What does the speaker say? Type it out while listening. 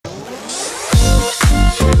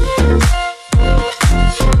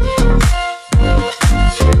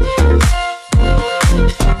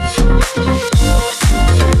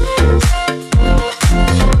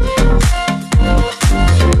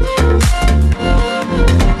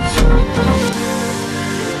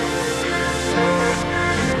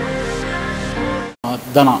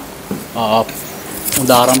දනා හොඳ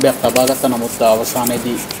ආරම්භයක් ලබා ගත්තා. නමුත්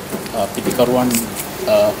අවසානයේදී පිටිකරුවන්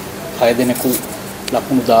 6 දෙනෙකු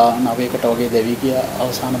ලකුණු 19කට වගේ දැවි ගියා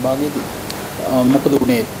අවසාන භාගයේදී. මොකද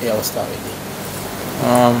උනේ ඒ අවස්ථාවේදී?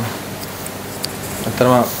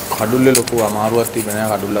 අතරම කඩුල්ලේ ලොකු අමාරුවක්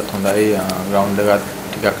තිබෙනවා. කඩුල්ලත් හොඳයි, ග්‍රවුන්ඩ් එකත්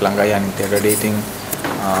ටිකක් ළඟයි අනිත් එකට. ඉතින්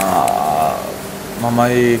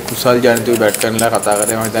මමයි කුසල් ජනිතව බැට් කරනලා කතා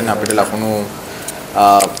කරේ. මම හිතන්නේ අපිට ලකුණු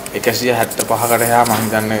 175කට එහා මම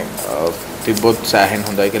හිතන්නේ තිබ්බොත් සෑහෙන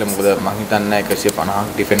හොඳයි කියලා. මොකද මම හිතන්නේ 150ක්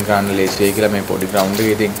ඩිෆෙන්ඩ් කරන්න ලේසි වෙයි කියලා මේ පොඩි ග්‍රවුන්ඩ්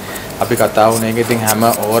එකේ. ඉතින් අපි කතා වුණේ ඒක. ඉතින් හැම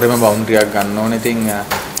ඕවරෙම බවුන්ඩරියක් ගන්න ඕනේ. ඉතින්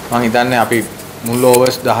මම හිතන්නේ අපි මුල්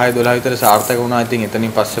ඕවර්ස් 10 12 විතර සාර්ථක වුණා. ඉතින්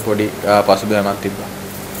එතනින් පස්සේ පොඩි පසුබෑමක් තිබ්බා.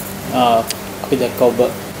 අපි දැක්ක ඔබ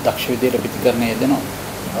දක්ෂ විදියට පිටිකරණය යෙදෙනවා.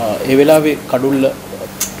 ඒ වෙලාවේ කඩුල්ල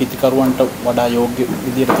පිටිකරුවන්ට වඩා යෝග්‍ය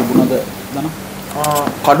විදියට තිබුණද දනා?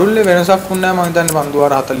 කඩුල්ලේ වෙනසක් වුණා. මම හිතන්නේ පන්දු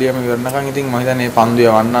වාර 40ම ඉවරනකන්. ඉතින් මම හිතන්නේ මේ පන්දු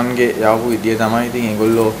යවන්නන්ගේ යවපු විදිය තමයි. ඉතින්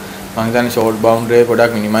ඒගොල්ලෝ මම හිතන්නේ ෂෝට් බවුන්ඩරි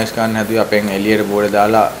ගොඩක් මිනිමයිස් කරන්න හැදුවේ. අපෙන් එළියට බෝඩ්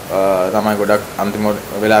දාලා තමයි ගොඩක් අන්තිම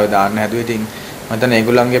වෙලාවේ දාන්න හැදුවේ. ඉතින් මම හිතන්නේ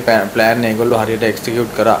ඒගොල්ලන්ගේ ප්ලෑන් ඒගොල්ලෝ හරියට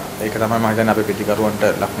එක්සිකියුට් කරා. ඒක තමයි මම හිතන්නේ අපේ පිටිකරුවන්ට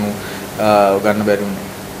ලකුණු ගන්න බැරි වුණේ.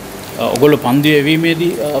 ඔයගොල්ලෝ පන්දු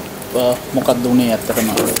යැවීමේදී මොකක්ද උනේ ඇත්තටම?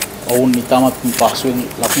 ඔවුන් ඉතාමත් පහසුවෙන්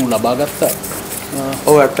ලකුණු ලබා ගත්තා.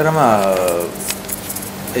 ඔව් ඇත්තටම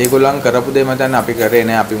ඒගොල්ලන් කරපු දේ මම හිතන්නේ අපි කරේ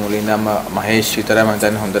නෑ. අපි මුලින් ඉඳන්ම මහේෂ් විතරයි මම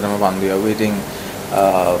හිතන්නේ හොඳටම පන්දු යවුවේ. ඉතින්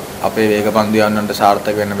අපේ වේග පන්දු යවන්නට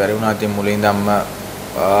සාර්ථක වෙන්න බැරි වුණා. ඉතින් මුලින් ඉඳන්ම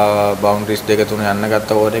බවුන්ඩරිස් 2 3 යන්න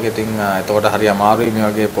ගත්ත ඕවර් එක. ඉතින් එතකොට හරි අමාරුයි මේ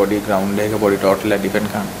වගේ පොඩි ග්‍රවුන්ඩ් එකක පොඩි ටෝටල් එක ඩිපෙන්ඩ්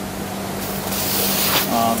කරන්න.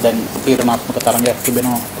 දැන් තීරණාත්මක තරඟයක්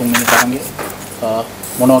තිබෙනවා තුන්වෙනි තරඟයේ.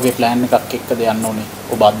 මොන වගේ ප්ලෑන් එකක් එක්කද යන්න ඕනේ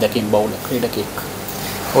ඔබ අත්දැකීම් බහුල ක්‍රීඩකෙක්?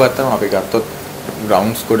 ඔව් ඇත්තම අපි ගත්තොත්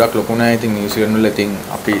ග්‍රවුන්ඩ්ස් ගොඩක් ලොකු නෑ. ඉතින් නිව්සීලන්ත වල ඉතින්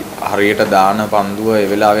අපි හරියට දාන පන්දුව ඒ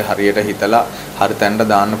වෙලාවේ හරියට හිතලා හරි තැනට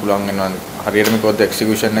දාන්න පුළුවන් වෙනවා. හරියටම කිව්වොත්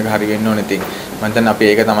එක්සිකියුෂන් එක හරි වෙන්න ඕනේ. ඉතින් මම හිතන්නේ අපි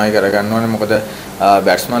ඒක තමයි කරගන්න ඕනේ. මොකද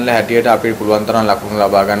බැට්ස්මන්ලා හැටියට අපිට පුළුවන් තරම් ලකුණු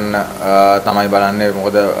ලබා ගන්න තමයි බලන්නේ.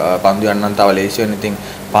 මොකද පන්දු යන්නන් තව ලේසි වෙන. ඉතින්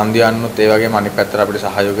පන්දු යන්නොත් ඒ වගේම අනිත් පැත්තට අපිට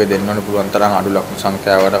සහයෝගය දෙන්න ඕනේ. පුළුවන් තරම් අඩු ලකුණු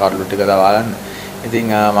සංඛ්‍යාවකට කඩලු ටික දාලා. ඉතින්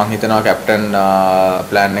මම හිතනවා කැප්ටන්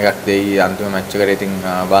ප්ලෑන් එකක් දෙයි අන්තිම මැච් එකට. ඉතින්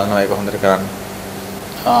බලනවා ඒක හොඳට කරන්න.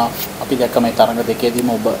 අපි දැක්ක මේ තරඟ දෙකේදීම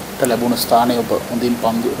ඔබට ලැබුණ ස්ථානයේ ඔබ හොඳින්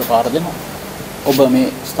පන්දුවට පාර දෙනවා. ඔබ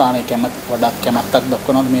මේ ස්ථානයේ වඩා කැමැත්තක්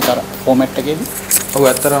දක්වනවද මේ ෆෝමැට් එකේදී? ඔව්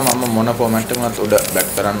ඇත්තටම මම මොන ෆෝමැට් එකකවත් උඩ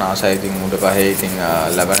බැට් කරන්න ආසයි. ඉතින් උඩ පහේ ඉතින්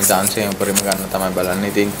ලැබෙන chance එකෙන් උඩරිම ගන්න තමයි බලන්නේ.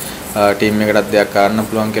 ඉතින් ටීම් එකටත් දෙයක් කරන්න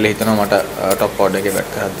පුළුවන් කියලා හිතනවා මට টপ ඕඩර් එකේ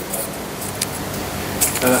බැට් කරද්දී.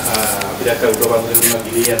 අපි දැක්ක උඩ පන්දුවේම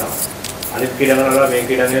ගිලී යනවා. අනිත් ක්‍රීඩකයන්ලා මේ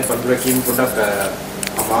ක්‍රීඩකයන් පන්දුර කීම් පොඩක්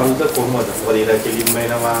අමාරුද කොහොමද? මොකද ඒක කෙලින්ම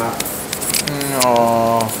එනවා.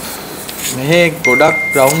 මෙහි ගොඩක්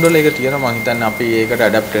ග්‍රවුන්ඩ් වල ඒක තියෙනවා. මම හිතන්නේ අපි ඒකට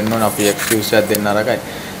ඇඩැප්ට් වෙන්න ඕන. අපි එක්ස්කියුස් එකක් දෙන්න අරගයි.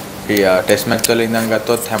 අපි ටෙස්ට් මැච් වල ඉඳන්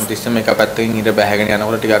ගත්තොත් හැමතිස්සෙම එක පැත්තකින් ඊට බැහැගෙන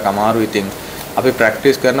යනකොට ටිකක් අමාරුයි. ඉතින් අපි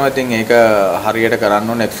ප්‍රැක්ටිස් කරනවා. ඉතින් ඒක හරියට කරන්න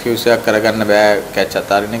ඕන. එක්ස්කියුස් එකක් කරගන්න බෑ කැච්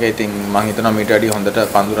අතාරින එක. ඉතින් මම හිතනවා මීට වැඩිය හොඳට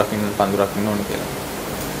පන්දු රකින්න ඕන කියලා.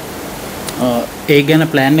 ඒ ගැන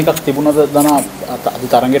ප්ලෑන් එකක් තිබුණද දනා අද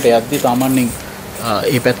තරඟයට යද්දි? සාමාන්‍යයෙන්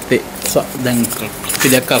ඒ පැත්තේ දැන් අපි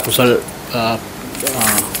දැක්කා කුසල්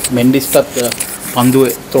මෙන්ඩිස්ටත්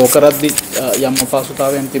පන්දුවේ තෝ කරද්දි යම්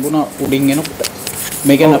අපහසුතාවයන් තිබුණා උඩින් එනකොට.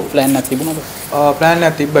 මේ ගැන ප්ලෑන් එකක් තිබුණද? ප්ලෑන්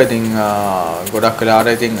එකක් තිබ්බා. ඉතින් ගොඩක්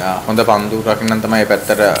වෙලාවට ඉතින් හොඳ පන්දු රකින්න තමයි මේ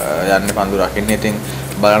පැත්තට යන්නේ පන්දු රකින්නේ. ඉතින්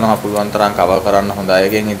බලනවා පුළුවන් තරම් කවර් කරන්න හොඳ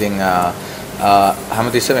අයගෙන්. ඉතින්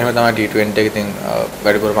හැමතිස්සෙම එහෙම තමයි T20 එක. ඉතින්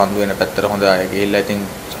වැඩිපුර පන්දු වෙන පැත්තට හොඳ අය ගිහිල්ලා ඉතින්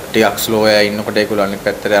ටිකක් ස්ලෝ අය ඉන්නකොට ඒගොල්ලෝ අනිත්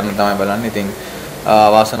පැත්තට යන්න තමයි බලන්නේ. ඉතින්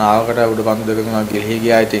වාසනාවකට උඩ පන්දු දෙක තුනක් ගිලී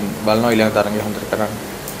ගියා. ඉතින් බලනවා ඊළඟ තරඟය හොඳට කරන්න.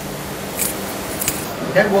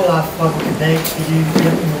 Okay, well, today,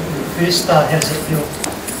 first start, how does it feel?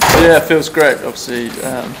 Yeah, it feels great. Obviously,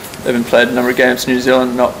 having played a number of games in New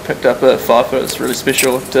Zealand, not picked up a fifer, it's really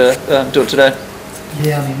special to do it today.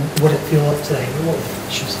 Yeah, I mean, what did it feel like today?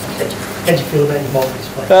 How did you feel about your bowling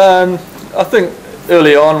play? I think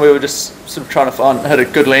early on we were just sort of trying to had a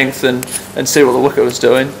good length and see what the wicket was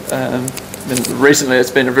doing. And recently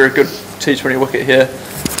it's been a very good T20 wicket here.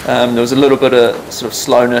 There was a little bit of sort of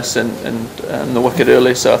slowness in the wicket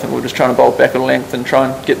early, so I think we were just trying to bowl back a length and try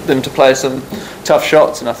and get them to play some tough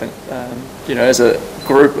shots. And I think, as a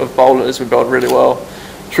group of bowlers, we bowled really well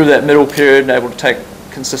through that middle period and able to take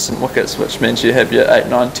consistent wickets, which means you have your 8,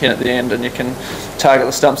 9, 10 at the end and you can target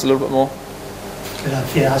the stumps a little bit more. But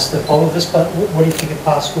if you asked the bowler this, but what do you think a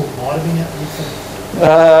pass score might have been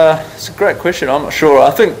at? It's a great question. I'm not sure.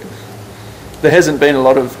 I think there hasn't been a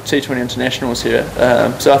lot of T20 internationals here,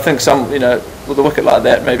 so I think with a wicket like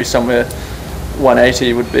that, maybe somewhere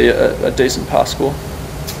 180 would be a decent pass score.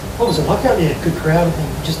 What was it like out there? Good crowd, I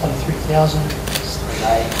think just under 3,000.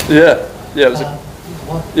 Yeah, it was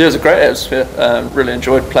it was a great atmosphere. Really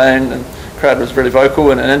enjoyed playing, and the crowd was really vocal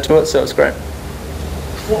and into it, so it was great.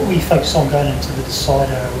 What were you focused on going into the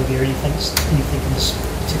decider? Were there anything in this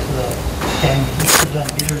particular game you could have done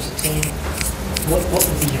better as a team? What would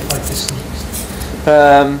be your focus next?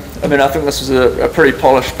 I mean, I think this was a pretty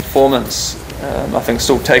polished performance. I think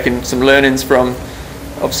still taking some learnings from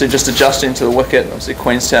obviously just adjusting to the wicket. Obviously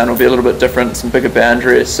Queenstown will be a little bit different, some bigger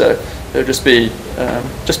boundaries, so it'll just be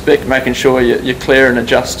making sure you're clear and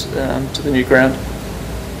adjust to the new ground.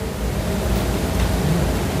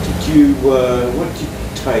 What did you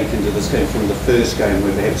take into this game from the first game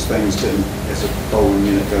where perhaps things didn't, as a bowling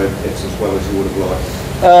unit, go perhaps as well as you would have liked?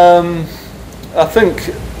 I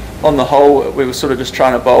think on the whole we were sort of just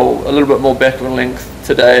trying to bowl a little bit more backward length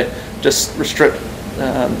today, just restrict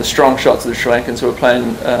the strong shots of the Sri Lankans who were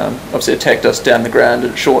playing, obviously attacked us down the ground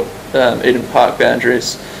at short Eden Park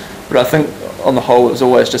boundaries. But I think on the whole it was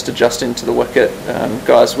always just adjusting to the wicket.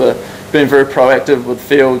 Guys were being very proactive with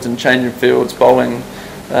fields and changing fields, bowling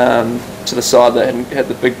to the side that hadn't had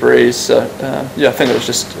the big breeze. So yeah, I think it was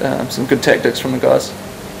just some good tactics from the guys.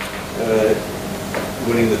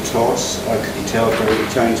 Winning the toss, could you tell if it really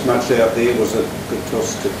changed much out there? Was it a good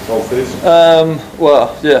toss to bowl first?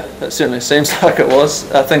 Well, yeah, it certainly seems like it was.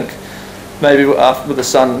 I think maybe after with the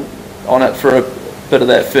sun on it for a bit of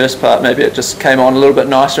that first part, maybe it just came on a little bit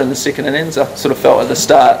nicer in the second innings. I sort of felt at the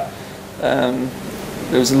start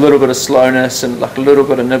there was a little bit of slowness and like a little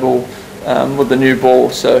bit of nibble with the new ball.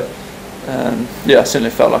 So yeah, I certainly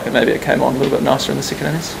felt like maybe it came on a little bit nicer in the second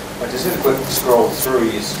innings. I just had a quick scroll through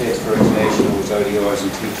your stats for internationals, ODIs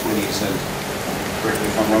and T20s, and correct me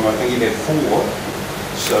if I'm wrong, I think you had 4.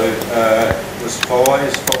 So was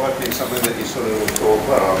five been something that you sort of thought,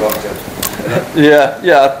 well, I'd like to...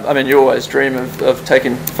 Yeah, I mean, you always dream of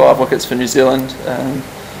taking 5 wickets for New Zealand.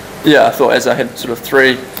 Yeah, I thought as I had sort of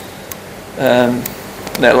 3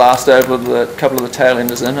 that last over with a couple of the tail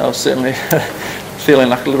enders in, I was certainly feeling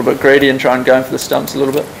like a little bit greedy and trying going for the stumps a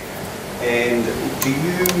little bit. And do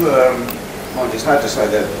you, mind, it's hard to say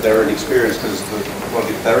that they're inexperienced because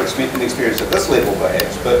they're inexperienced at this level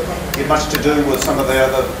perhaps, but get much to do with some of the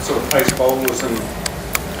other sort of pace bowlers and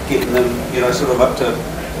getting them, you know, sort of up to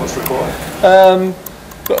what's required?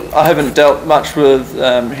 I haven't dealt much with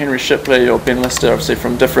Henry Shipley or Ben Lister, obviously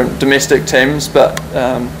from different domestic teams, but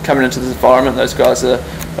coming into this environment, those guys are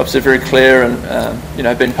obviously very clear and you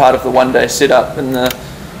know, been part of the one-day setup in the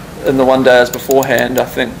one days beforehand. I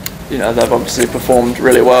think, you know, they've obviously performed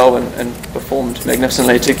really well and performed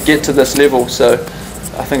magnificently to get to this level. So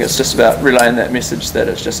I think it's just about relaying that message that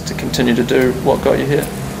it's just to continue to do what got you here.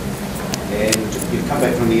 And you've come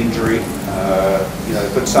back from the injury, you know,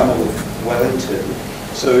 good summer with Wellington.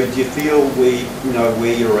 So do you feel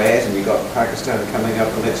where you're at, and you've got Pakistan coming up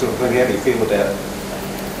and that sort of thing? How do you feel about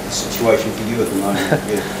the situation for you at the moment?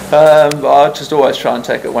 Yeah. I just always try and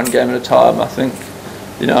take it one game at a time. I think,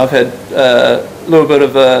 you know, I've had a little bit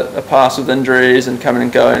of a pass with injuries and coming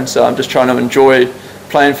and going, so I'm just trying to enjoy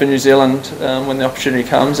playing for New Zealand when the opportunity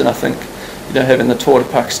comes. And I think, you know, having the tour to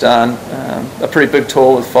Pakistan, a pretty big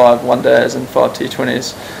tour with 5 one-days and 5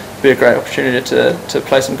 T20s, would be a great opportunity to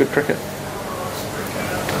play some good cricket.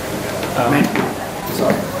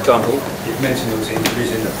 John, you've mentioned those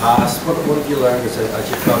injuries in the past. What have you learned as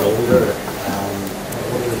you've got older?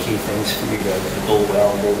 What are the key things for you to bowl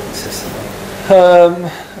well and bowl consistently?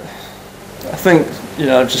 I think, you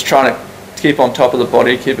know, just trying to keep on top of the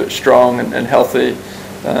body, keep it strong and healthy.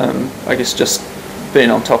 I guess just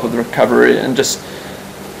being on top of the recovery and just,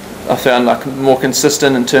 I found like more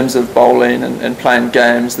consistent in terms of bowling and playing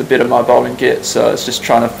games, the better my bowling gets. So it's just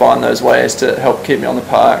trying to find those ways to help keep me on the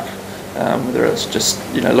park. Whether it's just,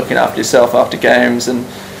 you know, looking after yourself after games and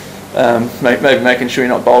maybe making sure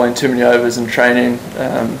you're not bowling too many overs in training.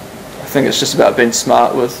 I think it's just about being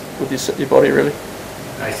smart with your body, really.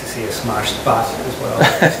 Nice to see a smashed bat as well.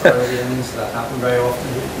 Does that happen very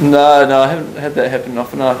often? No, I haven't had that happen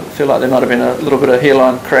often. I feel like there might have been a little bit of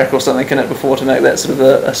hairline crack or something in it before to make that sort of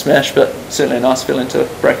a smash, but certainly a nice feeling to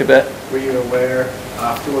break a bat. Were you aware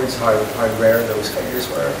afterwards how rare those figures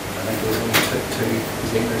were? I think it was only 2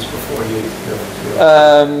 zingers before you.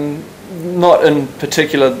 Not in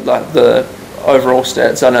particular, like the overall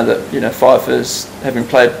stats. I know that, you know, fifers, having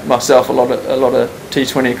played myself a lot of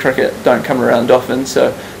T20 cricket, don't come around often.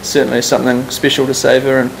 So certainly something special to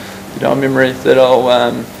savour and, you know, a memory that I'll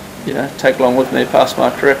you know, take along with me past my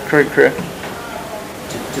cricket career.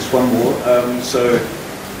 Just one more. So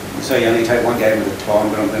you say you only take one game at a time,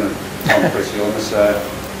 but I'm going to press you on this.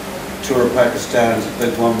 Tour of Pakistan is a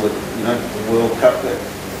big one with, you know, the World Cup that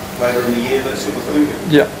later in the year, that sort of thing?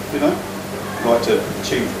 Yeah. You know, like to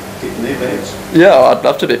achieve getting their bags? Yeah, I'd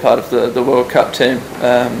love to be part of the World Cup team.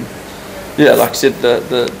 Yeah, like I said,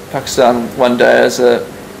 the Pakistan one day is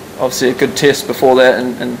obviously a good test before that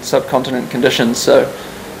in subcontinent conditions. So,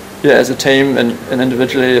 yeah, as a team and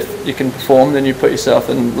individually, if you can perform, then you put yourself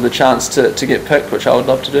in with a chance to get picked, which I would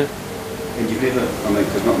love to do. And you've never, I mean,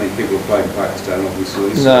 because not many people have played in Pakistan,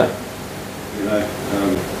 obviously. So, No. you know,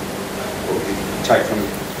 what would you take from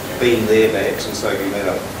being there perhaps and soaking that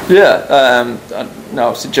up? Yeah, no,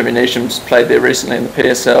 obviously Jimmy Neesham's played there recently in the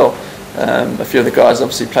PSL. A few of the guys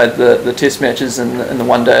obviously played the test matches in the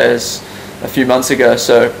one days a few months ago.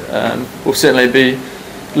 So we'll certainly be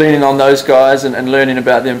leaning on those guys and learning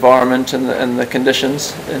about the environment and the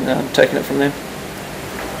conditions and taking it from them.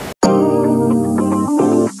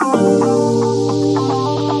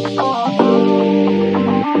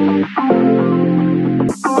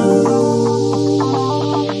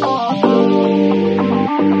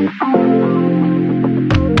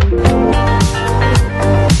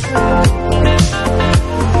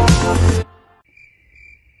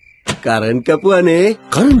 Current කපුවනේ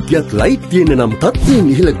කරන්ට්ියක් light තියෙන නම් තත්ත්වයෙන්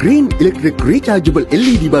ඉහළ green electric rechargeable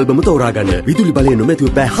LED බල්බම තෝරාගන්න. විදුලි බලය නොමැතිව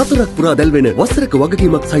පැය 4ක් පුරා දැල්වෙන වසරක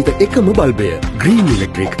වගකීමක් සහිත එකම බල්බය. green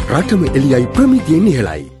electric රටම එළියයි ප්‍රමිතියෙන්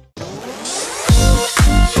ඉහළයි.